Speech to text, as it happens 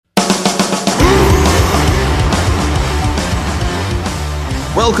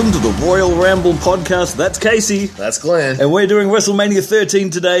Welcome to the Royal Ramble podcast. That's Casey. That's Glenn. And we're doing WrestleMania 13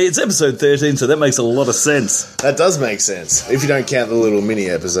 today. It's episode 13, so that makes a lot of sense. That does make sense, if you don't count the little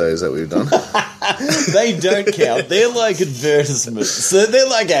mini episodes that we've done. They don't count. They're like advertisements. So they're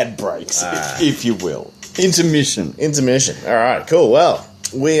like ad breaks, if you will. Intermission. All right, cool. Well,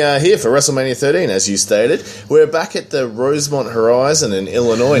 we are here for WrestleMania 13, as you stated. We're back at the Rosemont Horizon in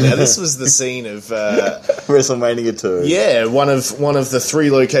Illinois. Now, this was the scene of WrestleMania 2. Yeah, one of the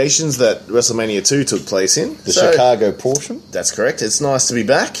three locations that WrestleMania 2 took place in. The Chicago portion. That's correct. It's nice to be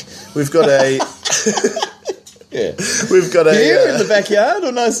back. We've got a... Yeah. We've got a... Here in the backyard,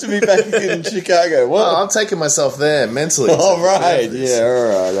 or nice to be back in Chicago? What? I'm taking myself there mentally. All right. Yeah,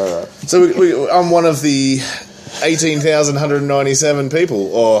 all right. So I'm one of the 18,197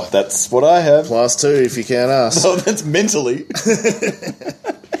 people, or... That's what I have. Plus 2 if you count us. Oh, that's mentally.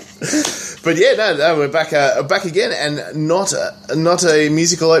 But yeah, no, we're back again, and not a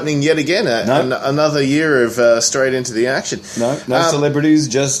musical opening yet again. Another year of straight into the action. No celebrities,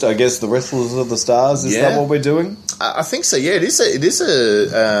 just I guess the wrestlers of the stars. Is that what we're doing? I think so. Yeah, it is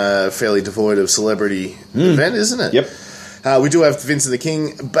a fairly devoid of celebrity event, isn't it? Yep. We do have Vincent the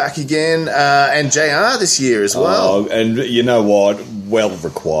King back again, and JR this year as well. Oh, and you know what? Well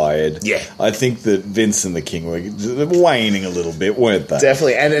required. Yeah. I think that Vince and the King were waning a little bit, weren't they?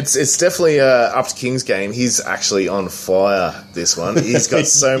 Definitely, and it's definitely up to King's game. He's actually on fire, this one. He's got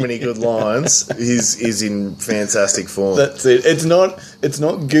so many good lines. He's in fantastic form. That's it. It's not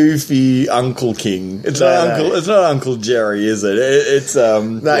goofy Uncle King. It's not Uncle Jerry, is it?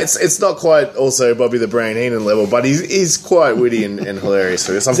 It's not quite also Bobby the Brain Heenan level, but he's quite witty and hilarious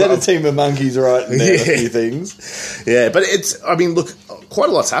for this. Is that a team of monkeys writing down a few things? Yeah, but look, quite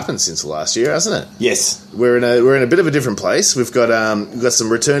a lot's happened since last year, hasn't it? Yes. We're in a bit of a different place. We've got some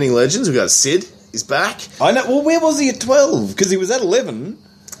returning legends. We've got Sid. He's back. I know. Well, where was he at 12? Because he was at 11.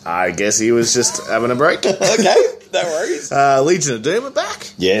 I guess he was just having a break. Okay, no worries. Legion of Doom are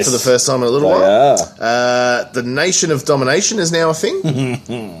back. Yes. For the first time in a little while. The Nation of Domination is now a thing.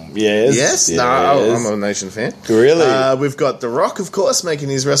 Yes. No, I'm a Nation fan. Really? We've got The Rock, of course, making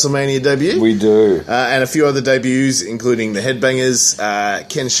his WrestleMania debut. We do. And a few other debuts, including the Headbangers.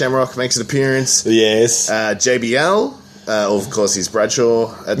 Ken Shamrock makes an appearance. Yes. JBL. Of course, he's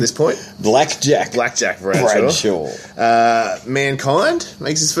Bradshaw at this point. Blackjack Bradshaw. Mankind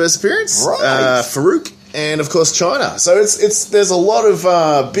makes his first appearance. Right. Farouk. And, of course, China. So there's a lot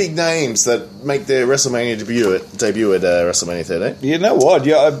of big names that make their WrestleMania debut at WrestleMania 13. You know what?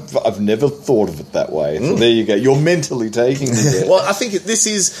 Yeah, I've never thought of it that way. So there you go. You're mentally taking it. Well, I think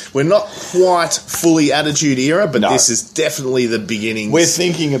we're not quite fully Attitude Era, but this is definitely the beginning. We're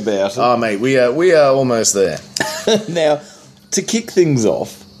thinking about it. Oh, mate, we are almost there. Now, to kick things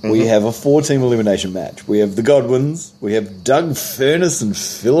off, we have a 4-team elimination match. We have the Godwins. We have Doug Furnas and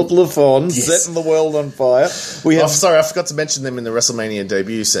Philip LaFon setting the world on fire. Sorry, I forgot to mention them in the WrestleMania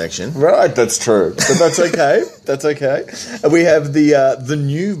debut section. Right, that's true. But that's okay. That's okay. And we have the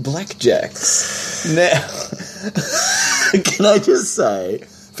new Blackjacks. Now, can I just say...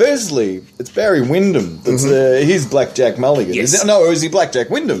 Firstly, it's Barry Windham. He's Blackjack Mulligan. Yes. Is he Blackjack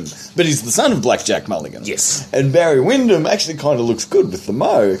Windham? But he's the son of Blackjack Mulligan. Yes. And Barry Windham actually kind of looks good with the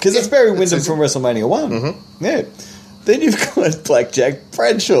mo, because it's Barry Windham from WrestleMania 1. Yeah. Then you've got Blackjack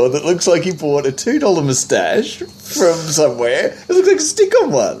Bradshaw that looks like he bought a $2 moustache from somewhere. It looks like a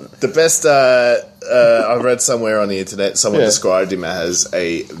stick-on one. The best... I read somewhere on the internet, someone described him as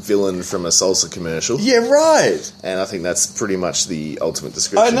a villain from a salsa commercial. Yeah, right. And I think that's pretty much the ultimate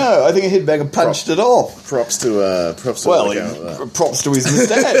description. I know. I think a headbanger punched it off. Props to props to his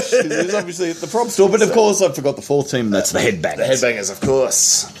moustache. He's obviously at the prop store. But of course, I forgot the 4th team. That's the Headbangers. The Headbangers, of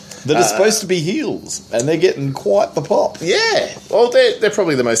course. That are supposed to be heels, and they're getting quite the pop. Yeah. Well, they're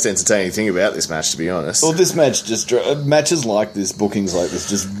probably the most entertaining thing about this match, to be honest. Well, this match matches like this, bookings like this,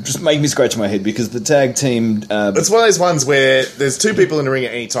 just make me scratch my head, because the tag team... it's one of those ones where there's 2 people in the ring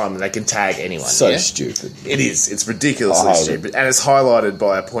at any time, and they can tag anyone. So stupid. It is. It's ridiculously stupid. And it's highlighted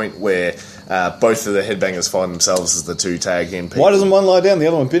by a point where both of the Headbangers find themselves as the 2 tag team people. Why doesn't one lie down, the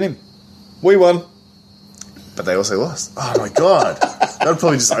other one pin him? We won. But they also lost. Oh, my God. That would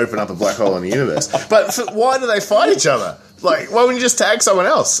probably just open up a black hole in the universe. But why do they fight each other? Like, why wouldn't you just tag someone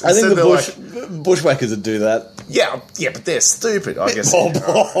else? I think the Bushwhackers would do that. Yeah, but they're stupid, I guess.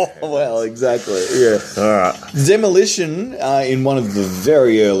 Well, exactly, yeah. All right. Demolition, in one of the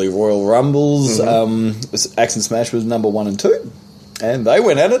very early Royal Rumbles, Axe and Smash was number 1 and 2. And they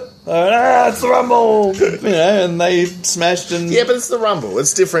went at it. It's the Rumble! And they smashed and... Yeah, but it's the Rumble.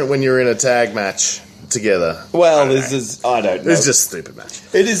 It's different when you're in a tag match together. Well, I don't know. It's just a stupid match.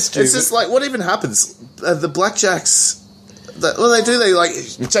 It is stupid. It's just like, what even happens? The Blackjacks They do. They like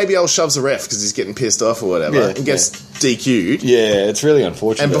JBL shoves a ref because he's getting pissed off or whatever, and gets DQ'd. Yeah, it's really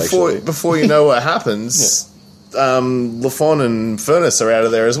unfortunate. And before you know what happens, Lafon and Furness are out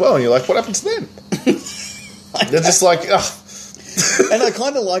of there as well, and you're like, what happened to them? They're just like, ugh. And I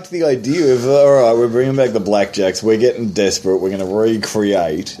kind of liked the idea of, all right, we're bringing back the Blackjacks, we're getting desperate, we're going to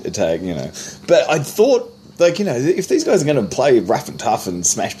recreate attack, But I thought, if these guys are going to play rough and tough and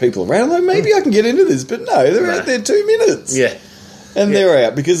smash people around, like, maybe I can get into this. But no, they're out there 2 minutes. Yeah. And they're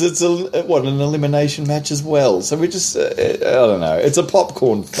out because it's an elimination match as well. So we just, I don't know, it's a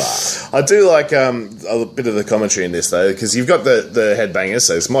popcorn fart. I do like a bit of the commentary in this, though, because you've got the headbangers,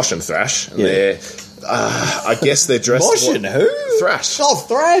 so it's Mosh and Thrash, and they're... I guess they're dressed... Mosh and who? Thrash. Oh,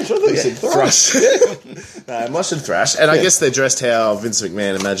 Thrash. I thought you said Thrash. Mosh and Thrash. And I guess they're dressed how Vince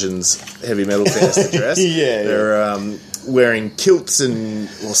McMahon imagines heavy metal fans to dress. They're wearing kilts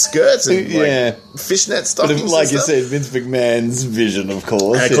or skirts and fishnet stockings. But like you said, Vince McMahon's vision, of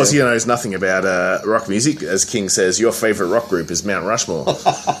course. And of course, he knows nothing about rock music. As King says, your favourite rock group is Mount Rushmore.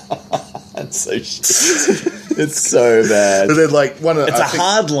 That's so shit. It's so bad. But then, like, it's a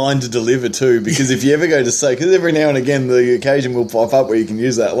hard line to deliver too, because if you ever go to say, because every now and again the occasion will pop up where you can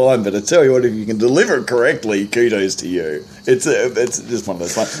use that line, but I tell you what, if you can deliver it correctly, kudos to you. It's just one of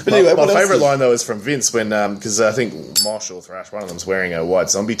those lines. But anyway, my favourite line though is from Vince when because I think Marshall Thrash, one of them's wearing a White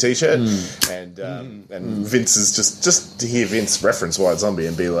Zombie t-shirt, and Vince is just to hear Vince reference White Zombie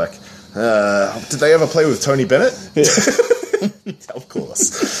and be like, did they ever play with Tony Bennett? Of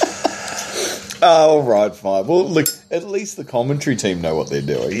course. Oh, right, fine. Well, look, at least the commentary team know what they're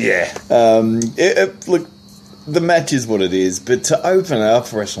doing. Yeah. Look, the match is what it is, but to open up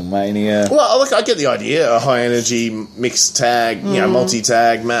WrestleMania... Well, look, I get the idea. A high-energy mixed tag,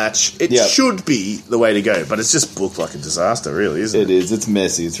 multi-tag match. It should be the way to go, but it's just booked like a disaster, really, isn't it? It is. It's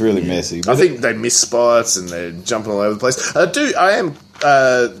messy. It's really messy. I think they miss spots and they're jumping all over the place. I am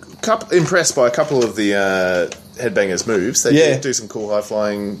impressed by a couple of the... Headbangers moves. They do some cool high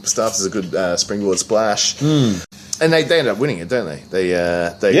flying stuff. There's a good springboard splash, and they end up winning it, don't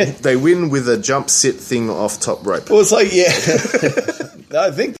they? They win with a jump sit thing off top rope. Well, it's like I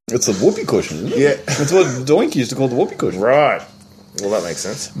think it's a whoopee cushion. Isn't it? Yeah, that's what Doink used to call the whoopee cushion. Right. Well, that makes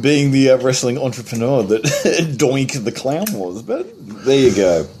sense. Being the wrestling entrepreneur that Doink the Clown was, but there you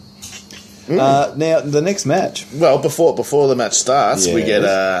go. Now the next match. Well, before the match starts, we get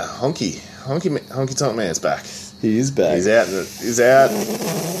Honky Tonk Man's back. He is back. He's out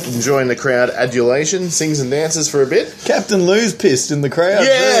enjoying the crowd adulation, sings and dances for a bit. Captain Lou's pissed in the crowd.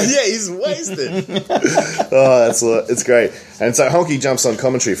 Yeah, he's wasted. It's great. And so Honky jumps on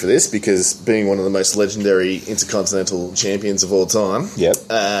commentary for this because being one of the most legendary Intercontinental champions of all time,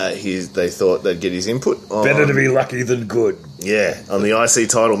 they thought they'd get his input on... Better to be lucky than good. Yeah, on the IC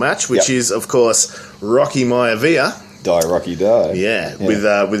title match, which is, of course, Rocky Maivia. Die, Rocky, die. Yeah.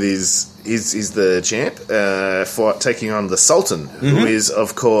 With he's the champ, taking on the Sultan, who is,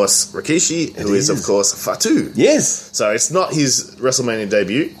 of course, Rikishi, who is, of course, Fatu. Yes. So it's not his WrestleMania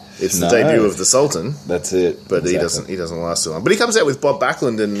debut. It's the debut of the Sultan. That's it. But he doesn't last too long. But he comes out with Bob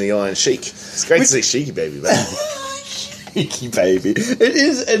Backlund and the Iron Sheik. It's great to see Sheiky Baby back. Sheiky Baby.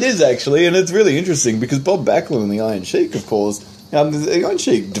 It is actually, and it's really interesting because Bob Backlund and the Iron Sheik, of course, the Iron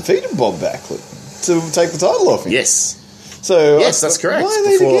Sheik defeated Bob Backlund to take the title off him. Yes. So yes, that's correct. Why are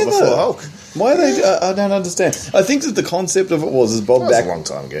they together? Before Hulk. Why are they? I don't understand. I think that the concept of it was Bob Backlund. That was a long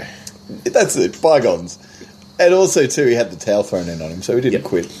time ago. That's it. Bygones. And also, too, he had the towel thrown in on him, so he didn't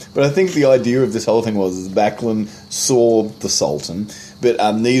quit. But I think the idea of this whole thing was Backlund saw the Sultan, but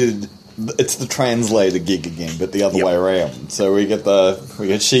needed... It's the translator gig again, but the other way around. So we get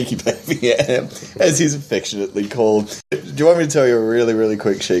Sheiky Baby, as he's affectionately called. Do you want me to tell you a really, really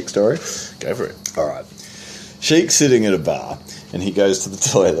quick Sheik story? Go for it. All right. Sheik's sitting at a bar, and he goes to the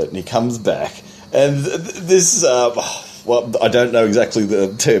toilet, and he comes back, and this... well, I don't know exactly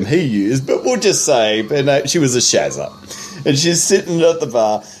the term he used, but we'll just say she was a shazza. And she's sitting at the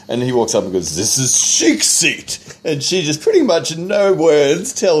bar, and he walks up and goes, "This is Sheik's seat." And she just pretty much in no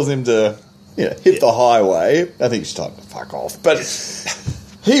words tells him to hit the highway. I think she's time to fuck off. But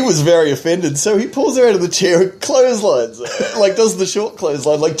he was very offended, so he pulls her out of the chair and clotheslines her, like does the short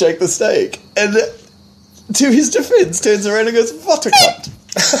clothesline like Jake the Snake. And to his defense, turns around and goes, "What a cunt."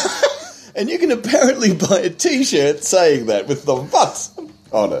 And you can apparently buy a t-shirt saying that with the "what"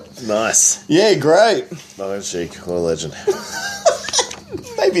 on it. Nice. Yeah, great. Iron Sheik, what a legend.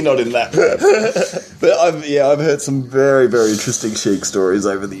 Maybe not in that way. But I've heard some very, very interesting Sheik stories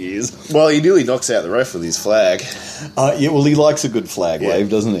over the years. Well, he nearly knocks out the ref with his flag. Well, he likes a good flag wave,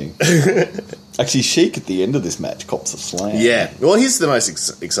 doesn't he? Actually, Sheik at the end of this match cops a slam. Yeah. Well, here's the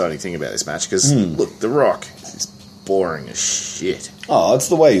most exciting thing about this match, because, look, The Rock is boring as shit. Oh, it's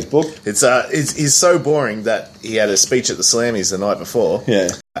the way he's booked. He's so boring that he had a speech at the Slammies the night before. Yeah.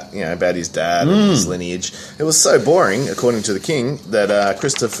 About his dad and his lineage. It was so boring, according to the king, that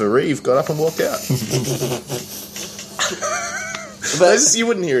Christopher Reeve got up and walked out. You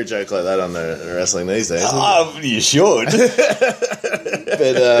wouldn't hear a joke like that on the wrestling these days. You should.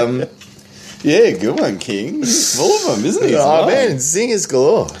 But, yeah, good one, King. He's full of them, isn't he? Oh, man, zingers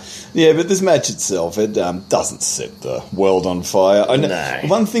galore. Yeah, but this match itself, it doesn't set the world on fire. No.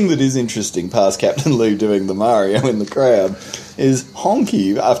 One thing that is interesting, past Captain Lou doing the Mario in the crowd, is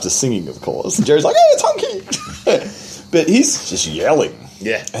Honky, after singing, of course, and Jerry's like, hey, it's Honky! But he's just yelling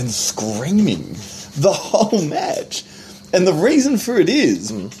and screaming the whole match. And the reason for it is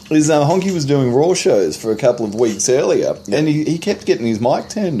Honky was doing Raw shows for a couple of weeks earlier, and he kept getting his mic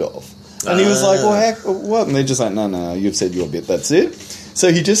turned off. And he was like, well, what? And they're just like, no, you've said your bit, that's it. So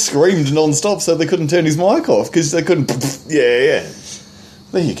he just screamed non-stop so they couldn't turn his mic off because they couldn't... Yeah.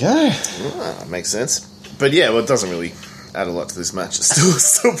 There you go. Makes sense. But yeah, well, it doesn't really add a lot to this match. It's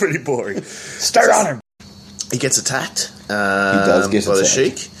still pretty boring. Stay on him. He gets attacked. He does get by attacked. the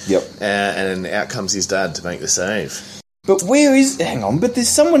Sheik. Yep. And out comes his dad to make the save. But where is... Hang on, but there's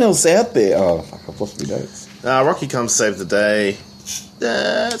someone else out there. Oh, fuck, I've lost my notes. Rocky comes to save the day.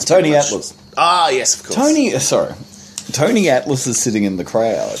 It's Tony Atlas. Ah, yes, of course. Tony Atlas is sitting in the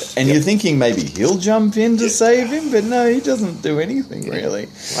crowd, and you're thinking maybe he'll jump in to save him, but no, he doesn't do anything, really.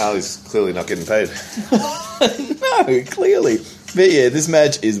 Well, he's clearly not getting paid. No, clearly. But yeah, this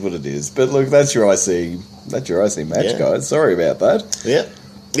match is what it is. But look, that's your IC match, guys. Sorry about that.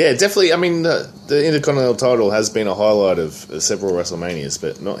 Yeah, definitely. I mean, the Intercontinental title has been a highlight of several WrestleManias,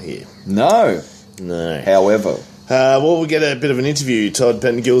 but not here. No. However... we get a bit of an interview. Todd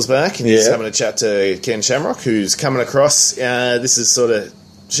Pettingill's back, and he's having a chat to Ken Shamrock, who's coming across. This is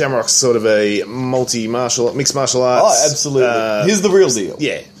Shamrock's sort of a mixed martial arts. Oh, absolutely. He's the real deal.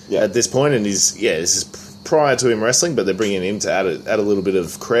 Yeah. At this point, and this is prior to him wrestling, but they're bringing him to add a little bit of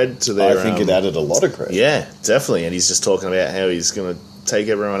cred to their... I think it added a lot of cred. Yeah, definitely. And he's just talking about how he's going to take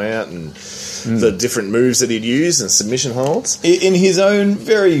everyone out and the different moves that he'd use and submission holds. In his own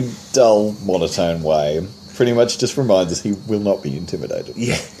very dull, monotone way... pretty much just reminds us he will not be intimidated.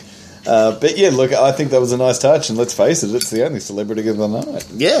 Yeah. But yeah, look, I think that was a nice touch, and let's face it, it's the only celebrity of the night.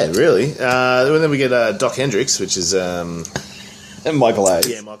 Yeah, really. And then we get Doc Hendricks, which is... and Michael Hayes.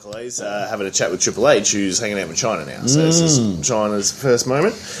 Yeah, Michael Hayes, having a chat with Triple H, who's hanging out with Chyna now. So this is Chyna's first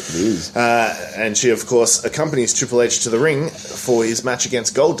moment. It is. And she, of course, accompanies Triple H to the ring for his match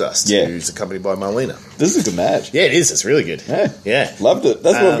against Goldust, who's accompanied by Marlena. This is a good match. Yeah, it is. It's really good. Yeah. Loved it.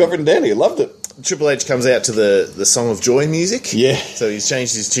 That's what I've got written down here. Loved it. Triple H comes out to the Song of Joy music. Yeah. So he's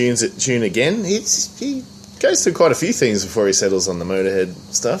changed his tune again. He goes through quite a few things before he settles on the Motorhead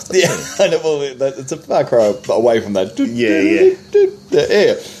stuff. I know. Well, it's a far cry away from that. Yeah.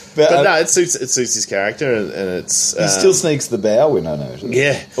 But no, it suits his character, and it's he still sneaks the bow in, I noticed.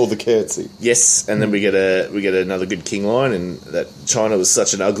 Yeah, or the curtsy. Yes, and then we get another good King line, and that Chyna was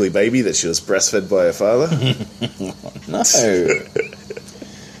such an ugly baby that she was breastfed by her father. No.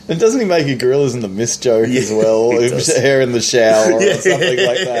 And doesn't he make a Gorillas in the Mist joke as well? Hair in the shower or something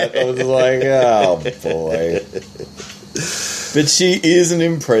like that. I was like, oh boy. But she is an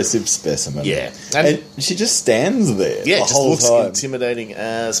impressive specimen. Yeah. And she just stands there the whole looks time. Intimidating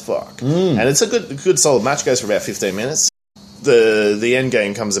as fuck. And it's a good solid match. Goes for about 15 minutes. The end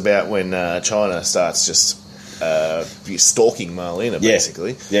game comes about when Chyna starts just stalking Marlena,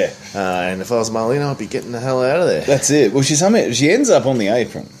 basically. Yeah. And if I was Marlena, I'd be getting the hell out of there. That's it. Well, she ends up on the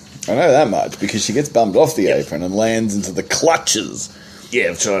apron. I know that much because she gets bumped off the apron and lands into the clutches. Yeah,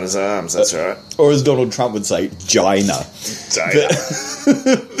 of Chyna's arms, that's right. Or as Donald Trump would say, Gina.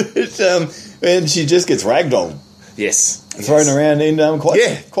 And she just gets ragdolled. Yes. Thrown around in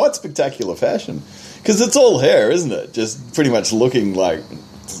quite spectacular fashion. Because it's all hair, isn't it? Just pretty much looking like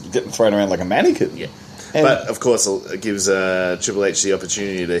getting thrown around like a mannequin. Yeah. But, of course, it gives Triple H the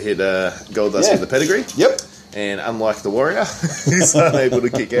opportunity to hit Goldust with the pedigree. Yep. And unlike the Warrior, he's unable to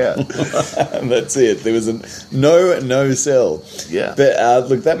kick out. And that's it. There was no sell. Yeah. But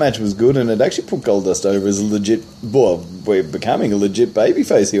look, that match was good, and it actually put Goldust over as a legit... Well, we're becoming a legit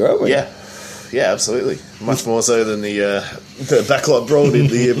babyface here, aren't we? Yeah. Yeah, absolutely. Much more so than the backlot brawl did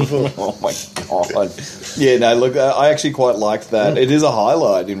the year before. Oh, my God. Yeah, no, look, I actually quite liked that. It is a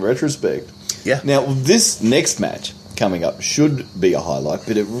highlight in retrospect. Yeah. Now, this next match coming up should be a highlight,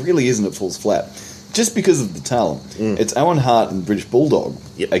 but it really isn't. It falls flat. just because of the talent. It's Owen Hart and British Bulldog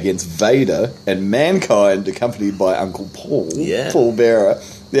against Vader and Mankind, accompanied by Uncle Paul, Paul Bearer.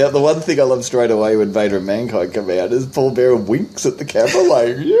 Yeah, the one thing I love straight away when Vader and Mankind come out is Paul Bearer winks at the camera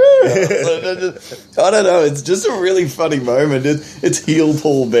like, I don't know, it's just a really funny moment. It's heel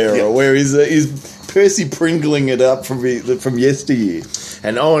Paul Bearer, where he's Percy Pringling it up from yesteryear.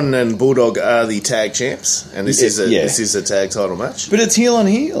 And Owen and Bulldog are the tag champs, and this is a tag title match. But it's heel on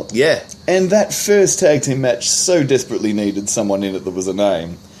heel. Yeah. And that first tag team match so desperately needed someone in it that was a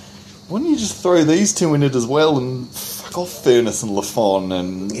name. Why don't you just throw these two in it as well and fuck off Furnace and LaFon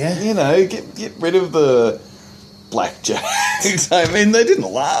and, get rid of the Blackjacks. I mean, they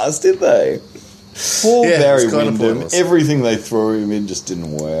didn't last, did they? Poor Barry Windham, everything they threw him in just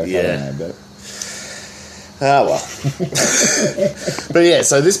didn't work. Yeah. I don't know, but... Ah, well. But yeah,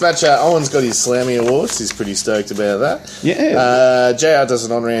 so this match, Owen's got his Slammy Awards. He's pretty stoked about that. Yeah. JR does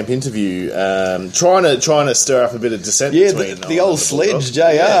an on-ramp interview trying to stir up a bit of dissent between the old sledge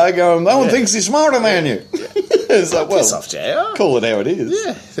JR going, no one thinks he's smarter than you. It's like, well, piss off, JR. Call it how it is.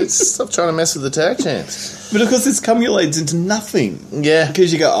 Yeah, stop trying to mess with the tag champs. But of course this cumulates into nothing. Yeah.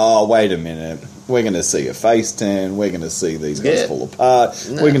 Because you go, oh, wait a minute. We're going to see a face turn. We're going to see these guys fall apart.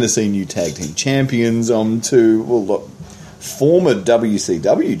 No. We're going to see new tag team champions former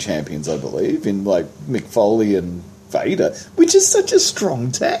WCW champions, I believe, in like Mick Foley and Vader, which is such a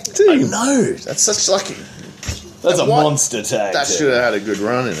strong tag team. I know. That's such like... That's a monster tag. That should have had a good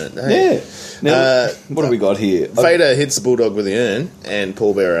run in it. Hey? Yeah. Now, what do we got here? Vader hits the Bulldog with the urn, and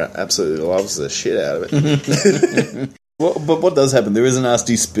Paul Bearer absolutely loves the shit out of it. But what does happen? There is a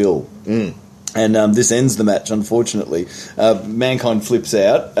nasty spill. And this ends the match, unfortunately. Mankind flips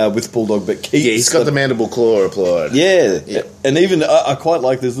out with Bulldog, but keeps... Yeah, he's got the mandible claw applied. Yeah. And even, I quite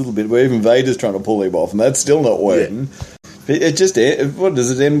like this little bit where even Vader's trying to pull him off, and that's still not working. Yeah. It just... What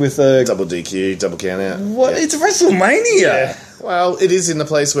does it end with? Double DQ, double count out. What? Yeah. It's WrestleMania! Yeah. Well, it is in the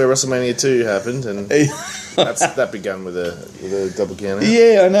place where WrestleMania 2 happened, and that begun with a double count out.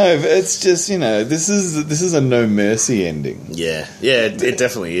 Yeah, I know, but it's just, this is a no mercy ending. Yeah, it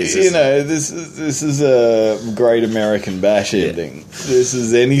definitely is. This is a Great American Bash ending. This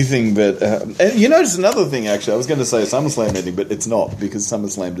is anything but... and you notice another thing, actually. I was going to say a SummerSlam ending, but it's not, because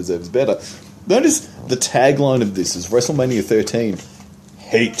SummerSlam deserves better. Notice the tagline of this is WrestleMania 13.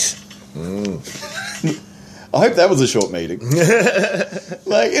 Heat. I hope that was a short meeting.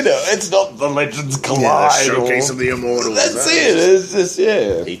 It's not the Legends Collide. Yeah, the showcase of the Immortals. That's it. It's just,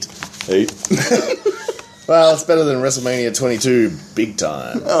 Heat. Well, it's better than WrestleMania 22 big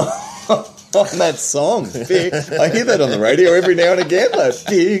time. That song. I hear that on the radio every now and again, like,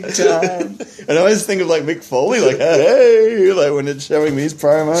 big time. And I always think of, like, Mick Foley, like, hey, like, when it's showing these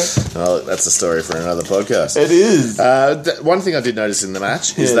promos. Oh, that's a story for another podcast. It is. One thing I did notice in the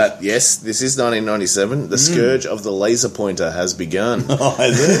match is that, yes, this is 1997. The scourge of the laser pointer has begun. Oh,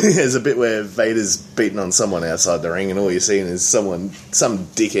 is it? There's a bit where Vader's beating on someone outside the ring, and all you're seeing is some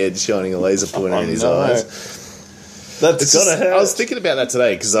dickhead shining a laser pointer in his eyes. That's gotta hurt. I was thinking about that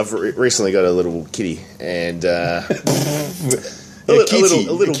today because I've recently got a little kitty, and a kitten,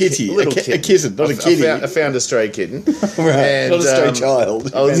 not a kitty. I found a stray kitten, right? And, not a stray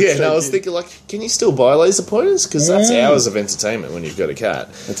child. I was thinking, like, can you still buy laser pointers? Because that's hours of entertainment when you've got a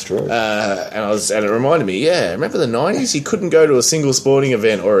cat. That's true. And it reminded me, remember the 90s? You couldn't go to a single sporting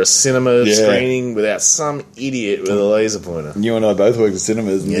event or a cinema screening without some idiot with a laser pointer. You and I both worked at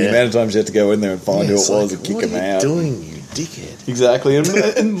cinemas, and the amount of times you had to go in there and find who it was and kick them out. What are you doing, you dickhead? Exactly,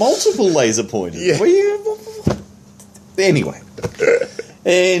 and multiple laser pointers. Yeah.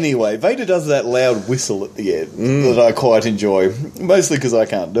 Anyway, Vader does that loud whistle at the end that I quite enjoy, mostly because I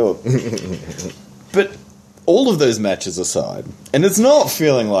can't do it. But all of those matches aside, and it's not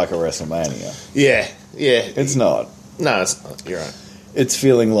feeling like a WrestleMania. Yeah. It's not. No, it's not. You're right. It's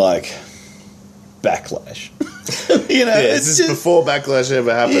feeling like Backlash. It's just before Backlash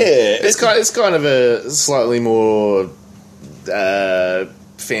ever happened. Yeah. It's kind of a slightly more...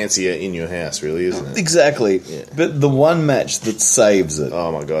 fancier in your house, really, isn't it? Exactly. Yeah. But the one match that saves it...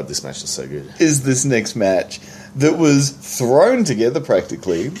 Oh, my God, this match is so good. ...is this next match that was thrown together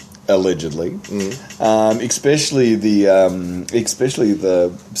practically, allegedly, especially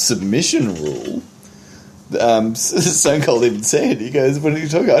the submission rule. Stone Cold even said, he goes, what are you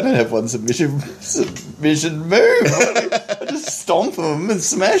talking about? I don't have one submission move. I just stomp them and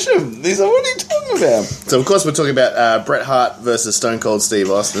smash them. He's like, what are you talking about? So, of course, we're talking about Bret Hart versus Stone Cold Steve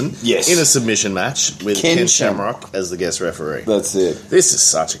Austin. Yes. In a submission match with Ken Shamrock as the guest referee. That's it. This is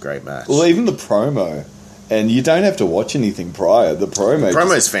such a great match. Well, even the promo And you don't have to watch anything prior. The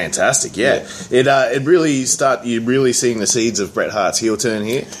promo's fantastic, yeah. It you're really seeing the seeds of Bret Hart's heel turn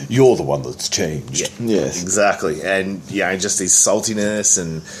here. You're the one that's changed. Yeah, yes, exactly. And just his saltiness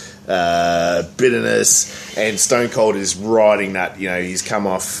and bitterness, and Stone Cold is riding that. He's come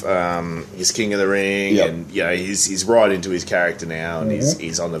off his King of the Ring, and he's right into his character now, and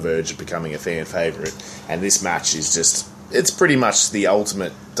he's on the verge of becoming a fan favourite. And this match is it's pretty much the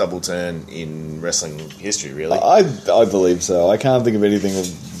ultimate double turn in wrestling history, really. I believe so. I can't think of anything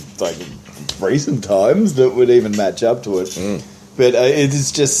of like recent times that would even match up to it. But it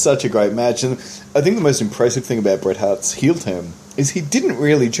is just such a great match, and I think the most impressive thing about Bret Hart's heel turn is he didn't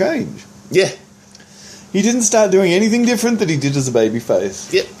really change. Yeah. He didn't start doing anything different that he did as a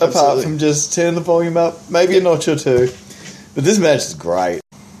babyface. Yep, apart absolutely. from just turn the volume up, maybe a notch or two. But this match is great.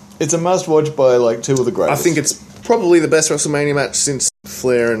 It's a must-watch by, like, two of the greatest. I think it's probably the best WrestleMania match since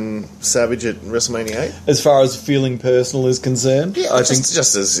Flair and Savage at WrestleMania 8. As far as feeling personal is concerned, yeah, I think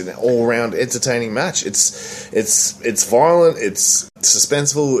just as an all-round entertaining match. It's violent, it's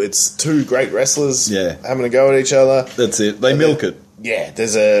suspenseful, it's two great wrestlers having a go at each other. That's it. They milk it. Yeah,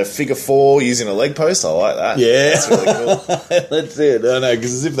 there's a figure four using a leg post. I like that. Yeah. That's really cool. That's it. I know,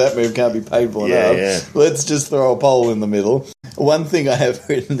 because as if that move can't be painful enough. Yeah. Let's just throw a pole in the middle. One thing I have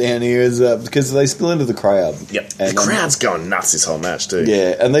written down here is because they spill into the crowd. Yep. And, the crowd's going nuts this whole match too.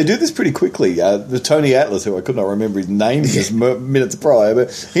 Yeah, and they do this pretty quickly. The Tony Atlas, who I could not remember his name just minutes prior,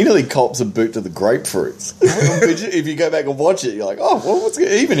 but he nearly cops a boot to the grapefruits. If you go back and watch it, you're like, oh, well, what's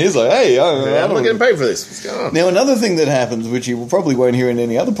going on? Even he's like, hey, I'm not getting paid for this. What's going on? Now, another thing that happens, which you probably won't hear in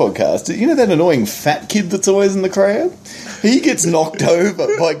any other podcast, you know that annoying fat kid that's always in the crowd? He gets knocked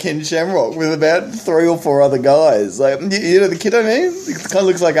over by Ken Shamrock with about 3 or 4 other guys. Like, you know the kid I mean? It kind of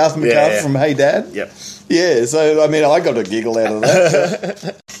looks like Arthur McCarthy from Hey Dad. Yep. Yeah, so, I mean, I got a giggle out of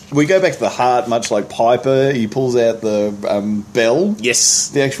that. We go back to the heart, much like Piper. He pulls out the bell. Yes.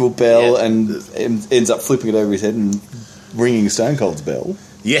 The actual bell, and ends up flipping it over his head and ringing Stone Cold's bell.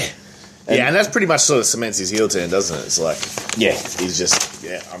 Yeah. And that's pretty much sort of cements his heel turn, doesn't it? It's like, he's just,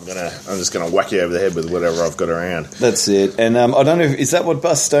 I'm just gonna whack you over the head with whatever I've got around. That's it. And I don't know, is that what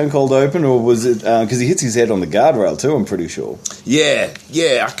bust Stone Cold open, or was it because he hits his head on the guardrail too? I'm pretty sure. Yeah.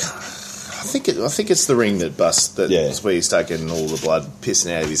 I think it's the ring that busts. That's where you start getting all the blood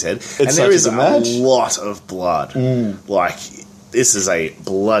pissing out of his head. And there is a lot of blood. Like, this is a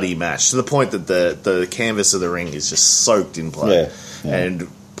bloody match to the point that the canvas of the ring is just soaked in blood. Yeah. And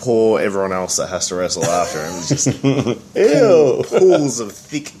poor everyone else that has to wrestle after him is just pools of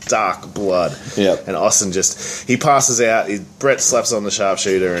thick, dark blood. Yep. And Austin he passes out. Brett slaps on the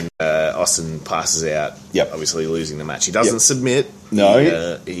sharpshooter, and Austin passes out. Yep. Obviously losing the match. He doesn't submit.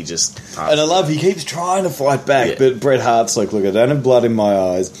 No. He just passes. And I love he keeps trying to fight back, but Bret Hart's like, look, I don't have blood in my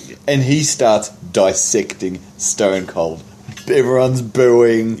eyes. Yeah. And he starts dissecting Stone Cold. Everyone's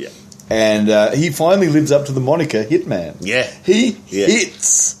booing. Yeah. And he finally lives up to the moniker Hitman. Yeah. He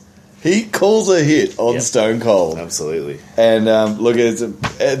hits. He calls a hit on Stone Cold. Absolutely. And look, it's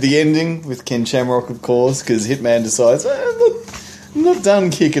the ending with Ken Shamrock, of course, because Hitman decides, I'm not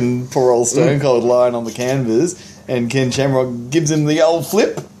done kicking poor old Stone Cold lying on the canvas. And Ken Shamrock gives him the old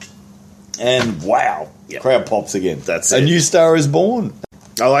flip. And wow, crowd pops again. That's a new star is born.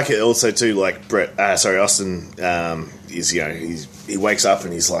 I like it also too, like Austin he wakes up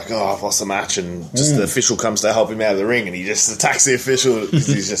and he's like, oh, I've lost the match, and just the official comes to help him out of the ring, and he just attacks the official because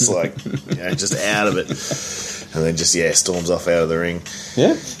he's just like, just out of it, and then just storms off out of the ring.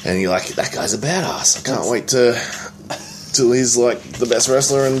 Yeah, and you're like, that guy's a badass. I can't wait till he's like the best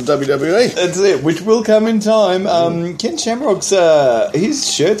wrestler in WWE. That's it, which will come in time. Ken Shamrock's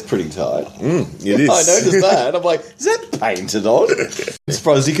his shirt's pretty tight. It is. I noticed that. I'm like, is that painted on? I'm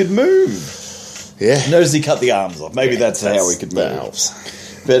surprised he could move. Yeah. Notice he cut the arms off. Maybe that's how he could move. That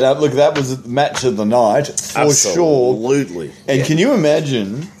helps. But look, that was the match of the night for sure. Absolutely. And can you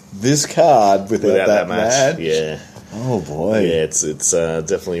imagine this card without that match? Yeah. Oh boy. Yeah, it's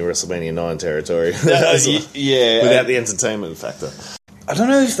definitely WrestleMania 9 territory. Yeah. Without the entertainment factor. I don't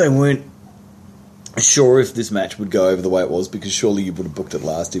know if they weren't sure if this match would go over the way it was, because surely you would have booked it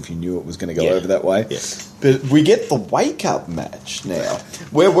last if you knew it was going to go over that way. Yeah. But we get the wake-up match now,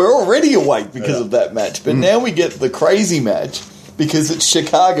 where we're already awake because of that match, but now we get the crazy match because it's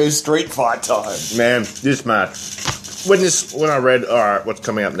Chicago street fight time. Man, this match... When I read, all right, what's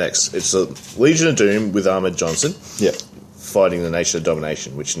coming up next? It's a Legion of Doom with Ahmed Johnson. Yeah. Fighting the Nation of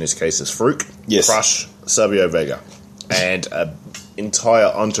Domination, which in this case is Farouk, Crush, Sabio Vega, and an entire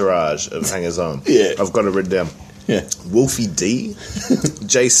entourage of hangers-on. Yeah. I've got it written down. Yeah. Wolfie D,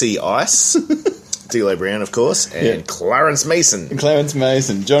 JC Ice, D'Lo Brown, of course, and Clarence Mason. Clarence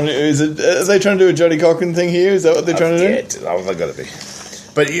Mason. Johnny, are they trying to do a Johnny Cochran thing here? Is that what they're trying to do? Yeah, they've got to be.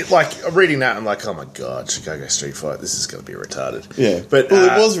 But reading that, I'm like, oh my god, Chicago Street Fight, this is going to be retarded. Yeah, but it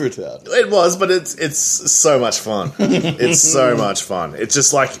was retarded. It was, but it's so much fun. It's so much fun. It's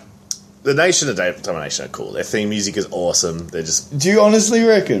just like the Nation of Domination are cool. Their theme music is awesome. They're just. Do you honestly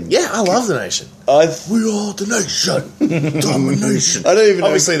reckon? Yeah, I love the Nation. We are the Nation, Domination. I don't even.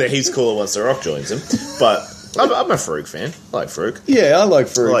 Obviously, they're heaps cooler once The Rock joins them, but. I'm a Farouk fan. I like Farouk. Yeah, I like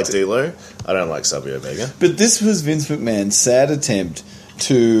Farouk. I like D'Lo. I don't like Sabio Vega. But this was Vince McMahon's sad attempt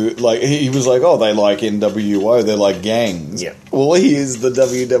to, like, he was like, oh, they like NWO, they're like gangs. Yeah. Well, he is the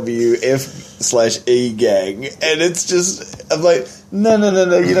WWF/E gang, and it's just, I'm like, no,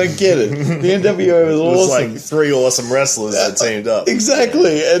 you don't get it. The NWO is awesome. It was like 3 awesome wrestlers that teamed up.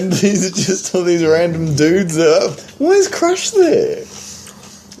 Exactly, and these are just all these random dudes. Why is Crush there?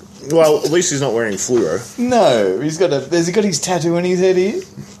 Well, at least he's not wearing fluoro. No, has he got his tattoo on his head here?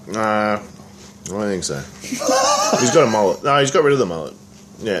 I don't think so. He's got a mullet. No, he's got rid of the mullet.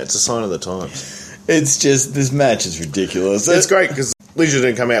 Yeah, it's a sign of the times. It's just, this match is ridiculous. It's great because Legion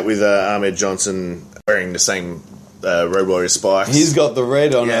didn't come out with Ahmed Johnson wearing the same Road Warrior spikes. He's got the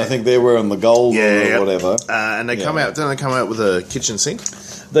red on, I think they're wearing the gold or whatever. And they come out, don't they come out with a kitchen sink?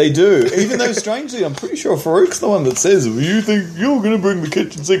 They do. Even though, strangely, I'm pretty sure Farouk's the one that says, you think you're going to bring the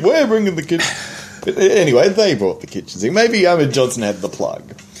kitchen sink? We're bringing the kitchen. But anyway, they brought the kitchen sink. Maybe Ahmed Johnson had the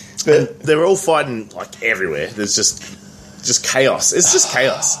plug. But they were all fighting, like, everywhere. There's just chaos. It's just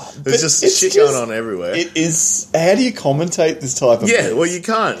chaos. There's just shit going on everywhere. It is. How do you commentate this type of thing? Well, you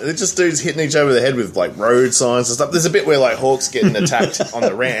can't. It's just dudes hitting each other over the head with, like, road signs and stuff. There's a bit where, like, Hawk's getting attacked on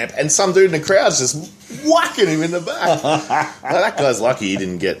the ramp, and some dude in the crowd's just whacking him in the back. That guy's lucky he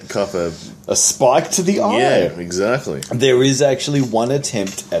didn't get a spike to the eye. Yeah, exactly. There is actually one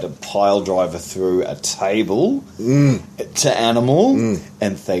attempt at a pile driver through a table to Animal,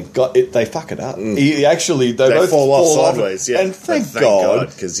 and they fuck it up. They both fall off sideways. Yeah, and thank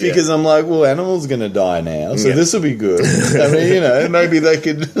God, because I'm like, well, Animal's going to die now, so this will be good. I mean, maybe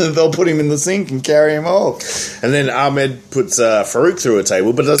they'll put him in the sink and carry him off. And then Ahmed puts Farouk through a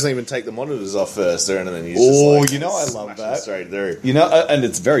table, but doesn't even take the monitors off first. And then he's I love that. Straight through. And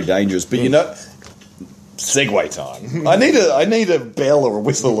it's very dangerous. But segue time. I need a bell or a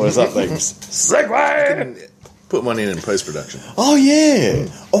whistle or something. Segue. Put one in post production. Oh yeah.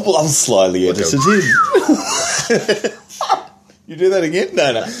 Oh well, I'll slyly edit it in. You do that again?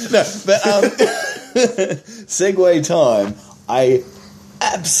 No. But segue time. I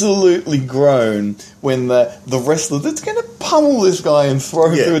absolutely groan when the wrestler that's going to pummel this guy and throw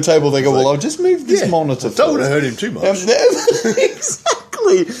him through a table, they go, well, I'll just move this monitor. Don't want to hurt him too much.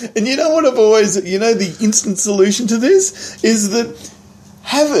 Exactly. And you know what I've always, the instant solution to this is that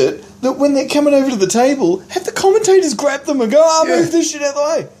that when they're coming over to the table, have the commentators grab them and go, move this shit out of the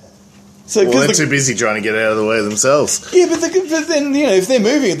way. So, they're too busy trying to get out of the way themselves. Yeah, but then, if they're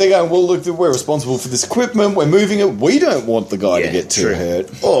moving it, they're going, well, look, we're responsible for this equipment, we're moving it, we don't want the guy to get too hurt.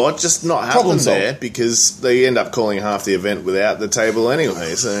 Or just not have them there, because they end up calling half the event without the table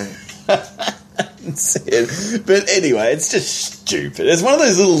anyway, so... But anyway, it's just stupid. It's one of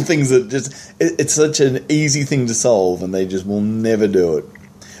those little things that it's such an easy thing to solve, and they just will never do it.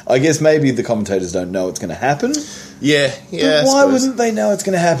 I guess maybe the commentators don't know it's going to happen. Yeah. But why wouldn't they know it's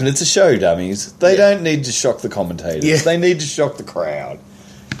going to happen? It's a show, dummies. They don't need to shock the commentators. Yeah. They need to shock the crowd.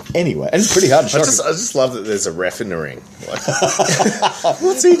 Anyway, and it's pretty hard to shock. I just love that there's a ref in the ring. Like,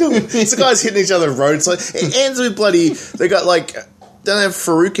 what's he doing? The guys hitting each other roads. Like, it ends with they got don't they have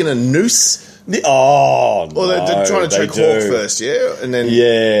Farouk in a noose? Oh, no. Or they're trying to choke Hawk first, and then was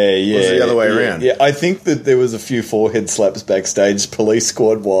it the other way around? Yeah, I think that there was a few forehead slaps backstage, police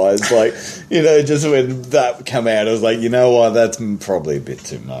squad wise. Just when that came out, I was like, you know what, that's probably a bit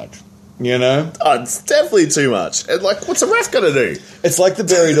too much. Oh, it's definitely too much. And what's a ref going to do? It's like the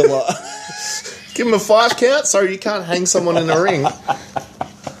buried alive. Give him a 5 count, so you can't hang someone in the ring.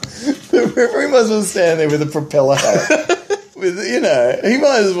 The referee might as well stand there with a propeller hat. He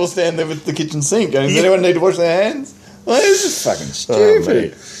might as well stand there with the kitchen sink going, does anyone need to wash their hands? It's just fucking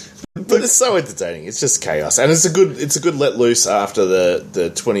stupid. But it's so entertaining. It's just chaos. And it's a good let loose after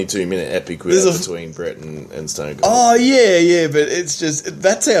the 22-minute epic between Brett and Stone Cold. Oh, yeah, but it's just,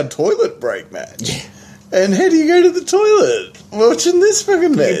 that's our toilet break match. Yeah. And how do you go to the toilet watching this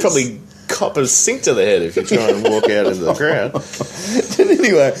fucking mess? You probably cop a sink to the head if you try and walk out into the crowd. But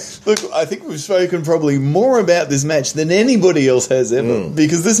anyway, look, I think we've spoken probably more about this match than anybody else has ever,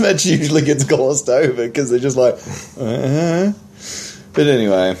 because this match usually gets glossed over because they're just like, But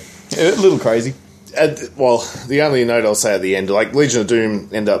anyway, a little crazy. Well, the only note I'll say at the end, like Legion of Doom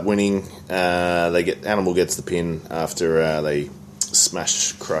end up winning. Animal gets the pin after they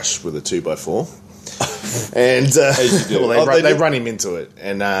smash Crush with a 2x4. And they run him into it,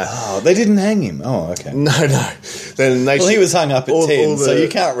 and they didn't hang him. Oh, okay. No. Then he was hung up at 10, so you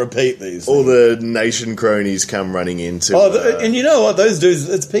can't repeat these. All the nation cronies come running into. And you know what? Those dudes,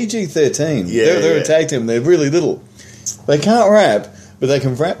 it's PG-13. Yeah, they're a tag team. They're really little. They can't rap, but they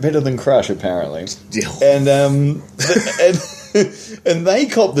can rap better than Crush, apparently. Yeah. And and they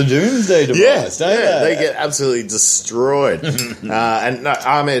cop the Doomsday device, don't they? They get absolutely destroyed. And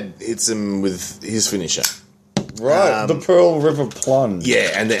Ahmed hits him with his finisher. Right, the Pearl River Plunge.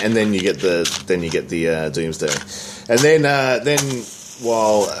 Yeah, and then you get the Doomsday, and then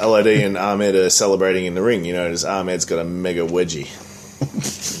while LOD and Ahmed are celebrating in the ring, you notice Ahmed's got a mega wedgie,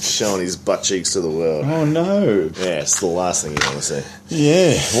 showing his butt cheeks to the world. Oh no! Yeah, it's the last thing you want to see.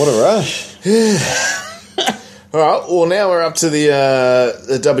 Yeah, what a rush. All right, well, now we're up to the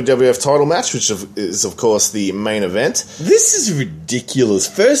WWF title match, which is, of course, the main event. This is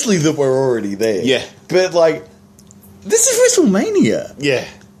ridiculous. Firstly, that we're already there. Yeah. But, this is WrestleMania. Yeah.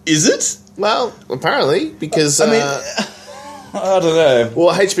 Is it? Well, apparently, because... I don't know.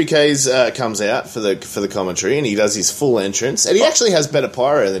 Well, HBK's comes out for the commentary, and he does his full entrance, and he actually has better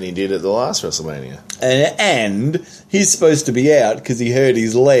pyro than he did at the last WrestleMania. And he's supposed to be out because he hurt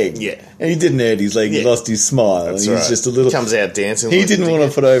his leg. Yeah. And he didn't hurt his leg, he lost his smile. That's and he's right. just a little... Comes out dancing. He didn't want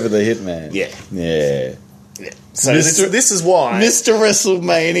to put over the Hitman. Yeah. Yeah. So this is why... Mr.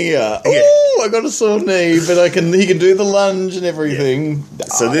 WrestleMania. Oh, I got a sore knee, but he can do the lunge and everything. Yeah.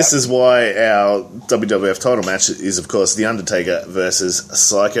 So this is why our WWF title match is, of course, The Undertaker versus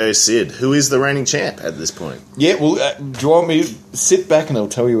Psycho Sid, who is the reigning champ at this point. Yeah, well, do you want me to sit back and I'll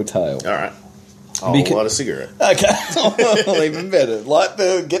tell you a tale? All right. I'll light a cigarette. Okay. Even better.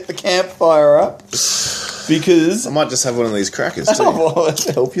 Get the campfire up. Because... I might just have one of these crackers, too. Oh, well,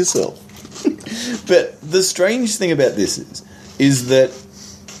 help yourself. But the strange thing about this is that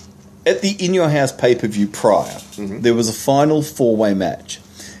at the In Your House pay-per-view prior, there was a final four-way match.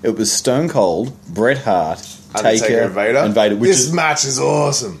 It was Stone Cold, Bret Hart, Taker, and Vader. This match is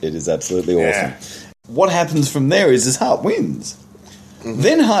awesome. It is absolutely awesome. What happens from there is Hart wins.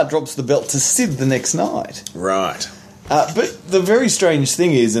 Then Hart drops the belt to Sid the next night. Right. But the very strange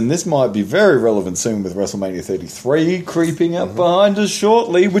thing is, and this might be very relevant soon with WrestleMania 33 creeping up behind us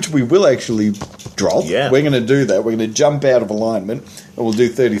shortly, which we will actually drop. Yeah. We're going to do that. We're going to jump out of alignment, and we'll do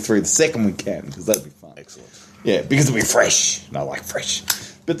 33 the second we can, because that'll be fun. Excellent. Yeah, because it'll be fresh. And I like fresh.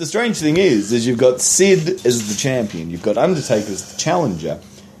 But the strange thing is you've got Sid as the champion, you've got Undertaker as the challenger.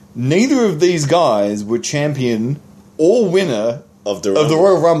 Neither of these guys were champion or winner of the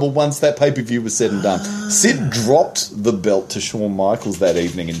Royal Rumble once that pay-per-view was said and done. Sid dropped the belt to Shawn Michaels that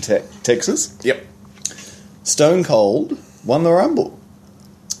evening in Texas. Yep. Stone Cold won the Rumble.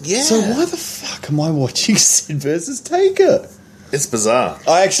 Yeah. So why the fuck am I watching Sid versus Taker? It's bizarre.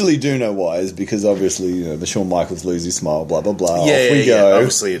 I actually do know why. Is because obviously, the Shawn Michaels lose his smile, blah, blah, blah. Yeah, Off we go.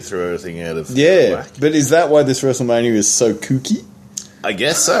 Obviously it threw everything out of whack. But is that why this WrestleMania is so kooky? I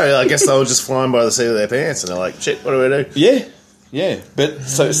guess so. I guess they were just flying by the seat of their pants and they're like, shit, what do we do? Yeah, but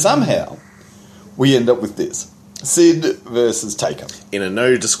so somehow we end up with this. Sid versus Taker. In a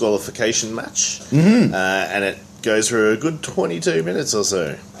no disqualification match. Mm-hmm. And it goes for a good 22 minutes or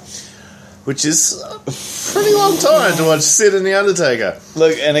so. Which is a pretty long time to watch Sid and The Undertaker.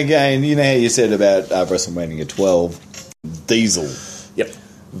 Look, and again, you know how you said about WrestleMania 12, Diesel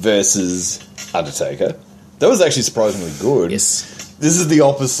versus Undertaker. That was actually surprisingly good. Yes. This is the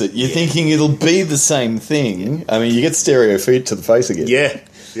opposite. You're thinking it'll be the same thing. I mean, you get stereo feet to the face again. Yeah.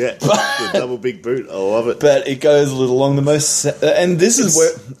 The double big boot. I love it. But it goes a little along the most... and this is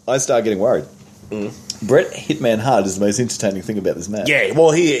where I start getting worried. Bret Hitman Hart is the most entertaining thing about this match. Yeah,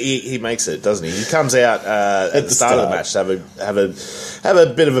 well, he makes it, doesn't he? He comes out at the start of the match to have a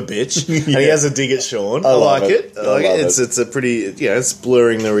bit of a bitch, and he has a dig at Shawn. I like it. It's a pretty it's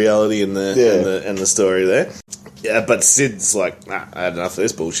blurring the reality and the story there. Yeah, but Sid's like, nah, I had enough of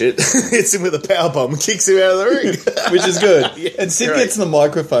this bullshit. Hits him with a powerbomb and kicks him out of the ring. Which is good. And Sid gets the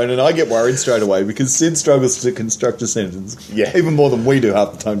microphone and I get worried straight away because Sid struggles to construct a sentence. Yeah. Even more than we do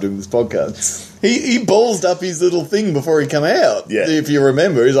half the time doing this podcast. He ballsed up his little thing before he come out. Yeah. If you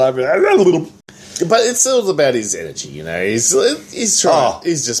remember, he's like, a little... But it's all about his energy, He's trying.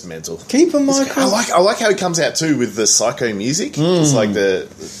 He's just mental. Keep a microphone. I like how he comes out too with the psycho music. It's like the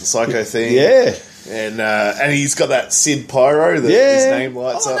psycho theme. Yeah. And he's got that Sid Pyro that his name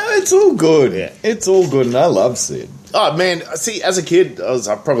lights up. No, it's all good. Yeah. It's all good, and I love Sid. Oh, man. See, as a kid,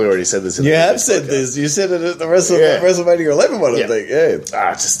 I've probably already said this. You have said this. You said it at the WrestleMania 11 one, I think. Yeah.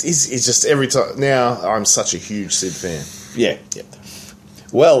 He's just every time. Now, I'm such a huge Sid fan. Yeah.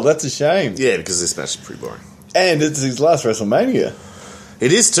 Well, that's a shame. Yeah, because this match is pretty boring. And it's his last WrestleMania.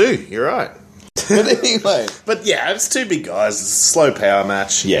 It is too. You're right. But anyway. But yeah, it's two big guys. It's a slow power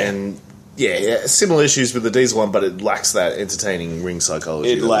match. Yeah. And similar issues with the Diesel one, but it lacks that entertaining ring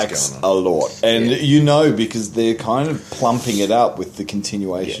psychology. It lacks a lot. And because they're kind of plumping it up with the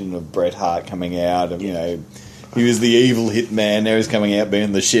continuation of Bret Hart coming out. And, he was the evil hitman. Now he's coming out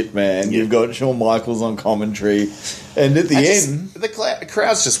being the shit man. You've got Shawn Michaels on commentary. And at the end... The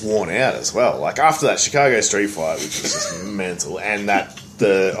crowd's just worn out as well. Like, after that Chicago Street Fight, which was just mental, and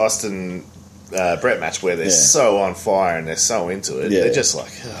the Austin Bret match where they're so on fire and they're so into it, they're just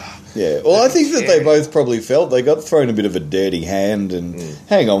like... Yeah, well, I think that they both probably felt they got thrown a bit of a dirty hand and,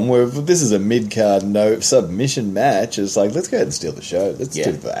 hang on, this is a mid-card, no submission match. It's like, let's go ahead and steal the show. Let's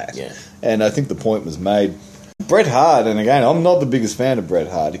do that. Yeah. And I think the point was made. Bret Hart, and again, I'm not the biggest fan of Bret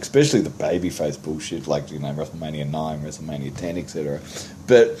Hart, especially the babyface bullshit, like, WrestleMania 9, WrestleMania 10, etc.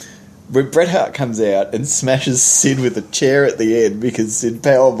 But when Bret Hart comes out and smashes Sid with a chair at the end because Sid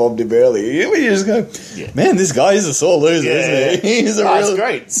powerbombed him earlier, you just go, man, this guy is a sore loser, isn't he? He's it's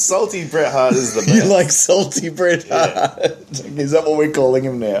great. Salty Bret Hart is the best. You like salty Bret Hart. Is that what we're calling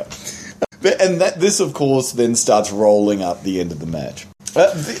him now? This, of course, then starts rolling up the end of the match.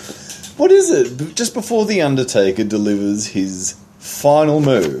 What is it? Just before The Undertaker delivers his final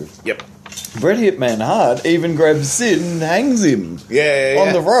move. Yep. Bret Hitman Hart even grabs Sid and hangs him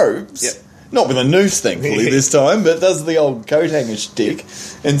on the ropes. Yep. Not with a noose, thankfully, this time, but does the old coat hanger shtick.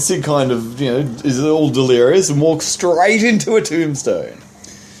 And Sid kind of, is all delirious and walks straight into a tombstone.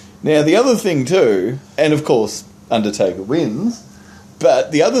 Now, the other thing, too, and of course, Undertaker wins,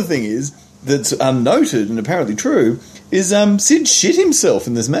 but the other thing is, that's unnoted and apparently true, is Sid shit himself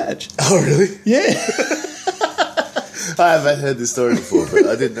in this match. Oh, really? Yeah. I haven't heard this story before, but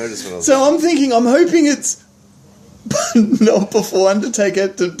I did notice when I was... So I'm hoping it's not before Undertaker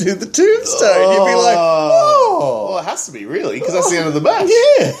to do the tombstone. You'd be like, well, it has to be, really, because that's the end of the match.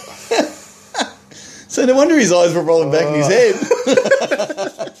 Yeah. So no wonder his eyes were rolling back in his head.